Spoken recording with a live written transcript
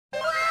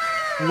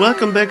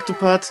Welcome back to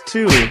part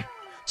 2.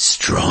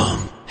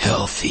 Strong,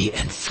 healthy,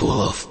 and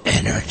full of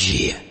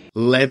energy.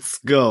 Let's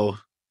go.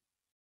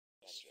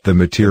 The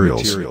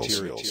materials.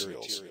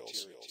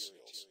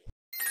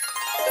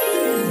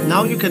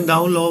 Now you can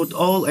download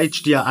all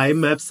HDRI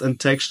maps and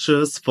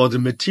textures for the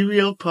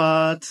material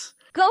part.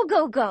 Go,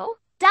 go, go.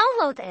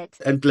 Download it.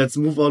 And let's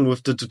move on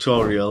with the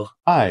tutorial.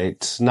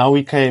 Right, now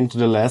we came to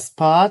the last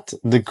part,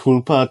 the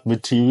cool part,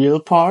 material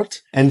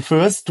part. And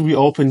first we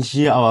open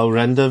here our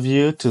render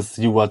view to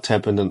see what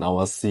happened in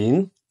our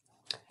scene.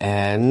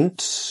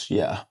 And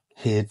yeah,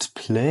 hit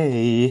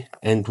play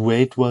and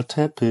wait what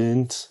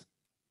happened.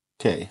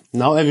 Okay,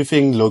 now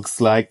everything looks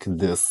like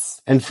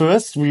this. And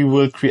first we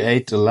will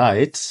create a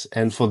light.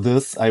 And for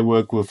this I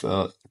work with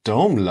a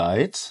dome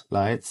light,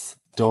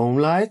 dome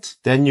light.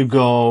 Then you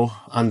go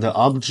under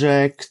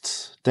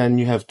object. Then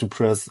you have to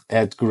press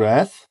add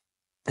graph.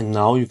 And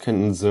now you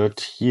can insert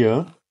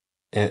here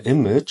an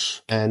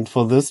image. And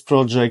for this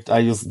project, I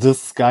use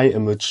this sky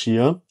image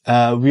here.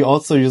 We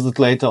also use it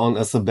later on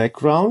as a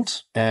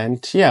background.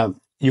 And yeah,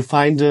 you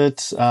find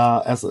it,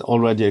 as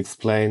already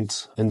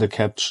explained in the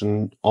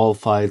caption, all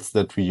files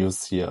that we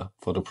use here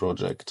for the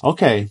project.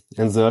 Okay,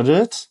 insert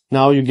it.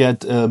 Now you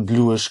get a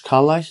bluish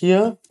color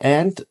here,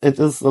 and it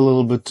is a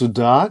little bit too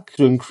dark.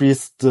 To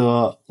increase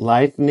the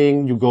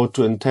lightning, you go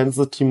to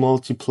intensity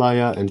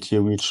multiplier, and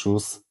here we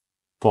choose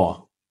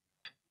 4.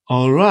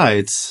 All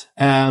right.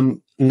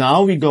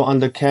 Now we go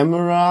under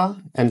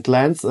camera and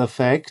lens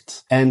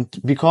effect. And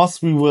because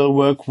we will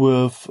work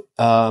with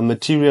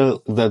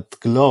material that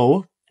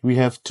glow, we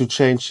have to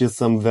change here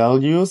some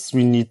values.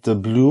 We need the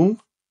bloom.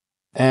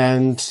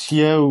 And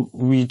here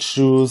we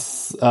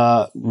choose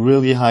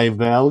really high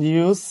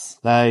values,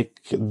 like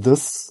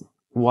this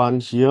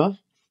one here.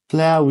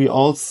 Flare, we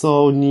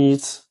also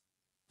need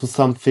to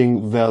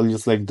something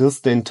values like this.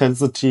 The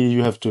intensity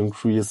you have to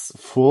increase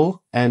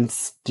full. And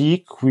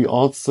stick we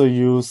also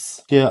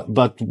use here,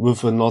 but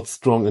with a not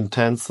strong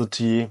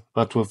intensity,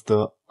 but with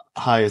the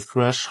high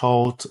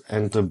threshold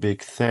and a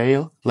big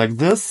tail, like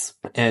this.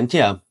 And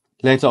yeah.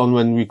 Later on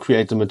when we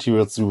create the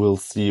materials, you will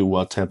see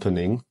what's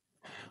happening.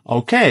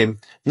 Okay,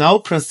 now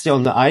press here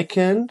on the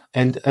icon.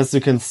 And as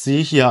you can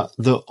see here,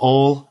 the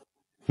all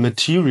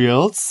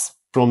materials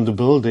from the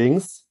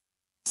buildings.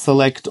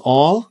 Select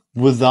all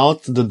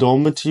without the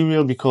dome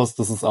material because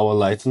this is our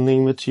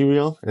lightning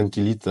material, and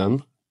delete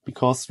them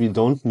because we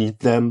don't need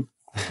them.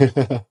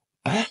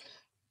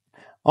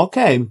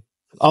 Okay,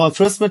 our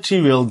first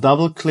material,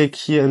 double click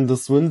here in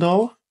this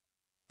window.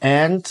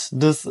 And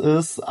this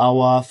is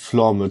our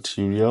floor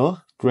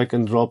material. Drag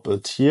and drop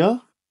it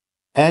here.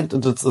 And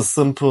it's a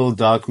simple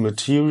dark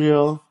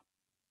material.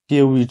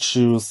 Here we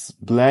choose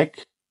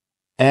black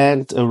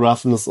and a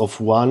roughness of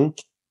 1.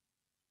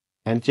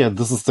 And yeah,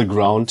 this is the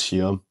ground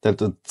here,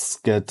 that it's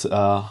get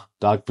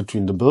dark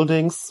between the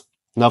buildings.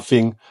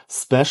 Nothing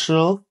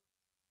special.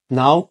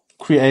 Now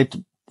create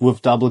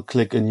with double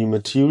click a new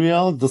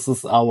material. This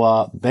is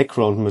our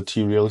background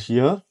material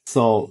here.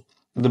 So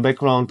the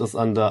background is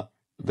under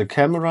the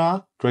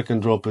camera, drag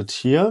and drop it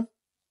here.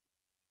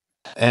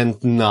 And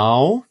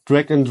now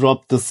drag and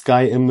drop the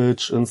sky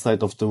image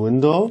inside of the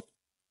window,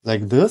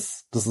 like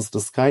this. This is the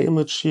sky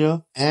image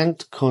here.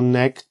 And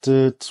connect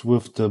it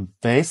with the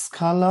base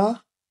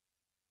color,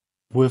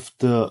 with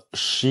the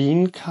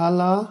sheen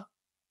color,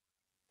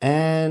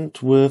 and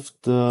with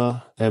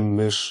the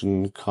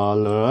emission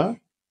color.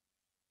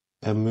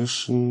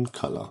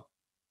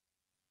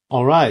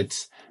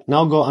 Alright,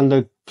 now go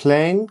under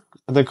plane,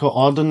 the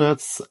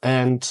coordinates,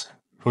 and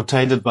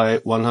rotate it by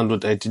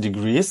 180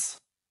 degrees.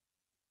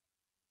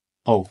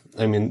 Oh,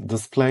 I mean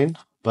this plane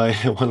by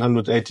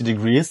 180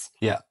 degrees.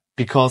 Yeah,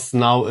 because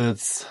now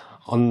it's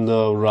on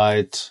the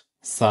right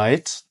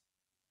side.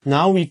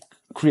 Now we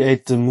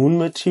create the moon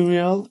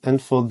material,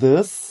 and for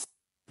this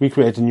we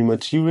create a new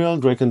material,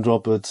 drag and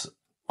drop it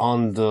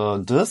on the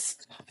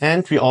disk.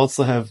 And we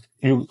also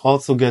you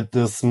also get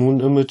this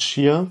moon image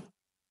here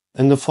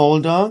in the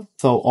folder.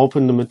 So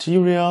open the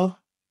material,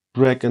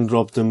 drag and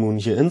drop the moon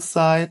here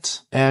inside,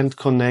 and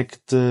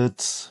connect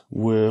it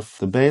with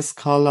the base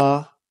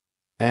color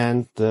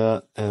and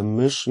the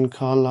emission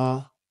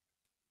color.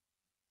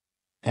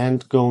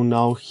 And go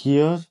now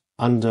here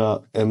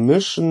under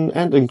emission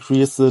and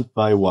increase it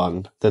by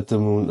 1, that the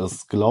moon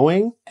is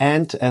glowing.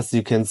 And as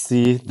you can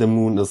see, the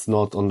moon is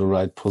not on the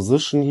right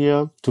position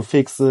here. To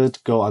fix it,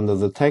 go under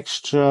the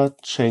texture,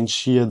 change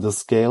here the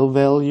scale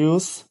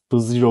values to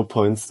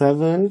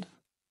 0.7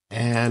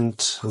 and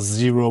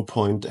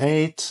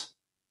 0.8.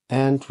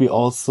 And we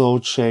also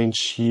change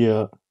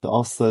here the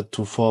offset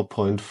to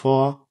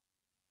 4.4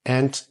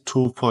 and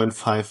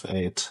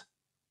 2.58.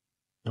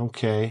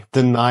 Okay,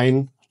 the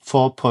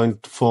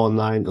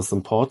 4.49 is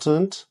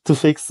important to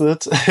fix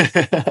it.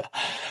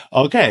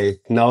 Okay,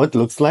 now it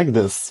looks like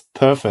this.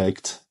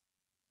 Perfect.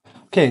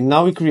 Okay,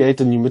 now we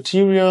create a new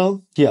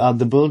material. Here are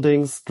the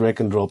buildings. Drag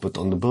and drop it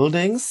on the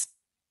buildings.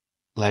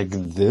 like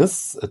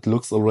this. It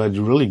looks already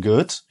really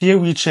good. Here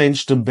we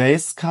change the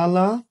base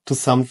color to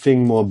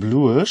something more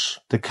bluish.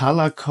 The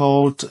color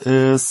code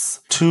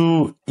is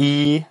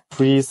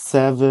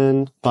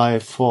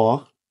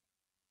 2E3754,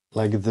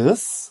 like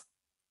this.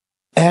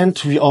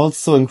 And we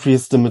also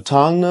increase the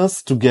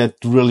metalness to get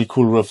really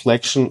cool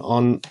reflection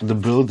on the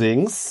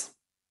buildings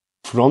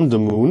from the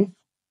moon.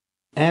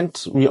 And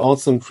we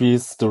also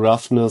increase the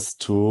roughness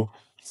to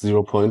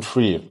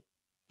 0.3.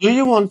 Do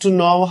you want to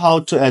know how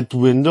to add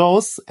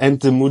windows and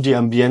the moody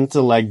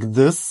ambiente like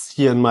this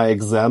here in my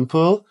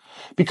example?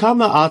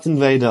 Become an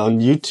Artinvader on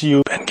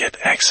YouTube and get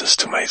access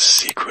to my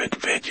secret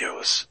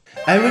videos.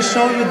 I will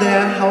show you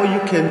there how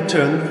you can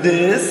turn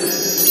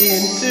this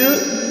into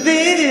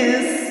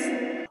this.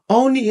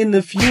 Only in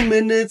a few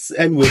minutes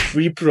and with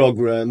 3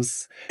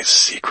 programs.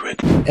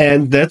 Secret.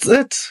 And that's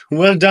it.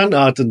 Well done,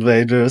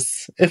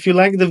 Artinvaders. If you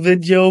like the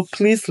video,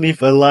 please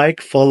leave a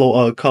like, follow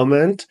or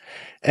comment.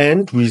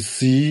 And we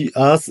see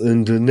us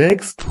in the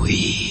next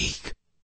week.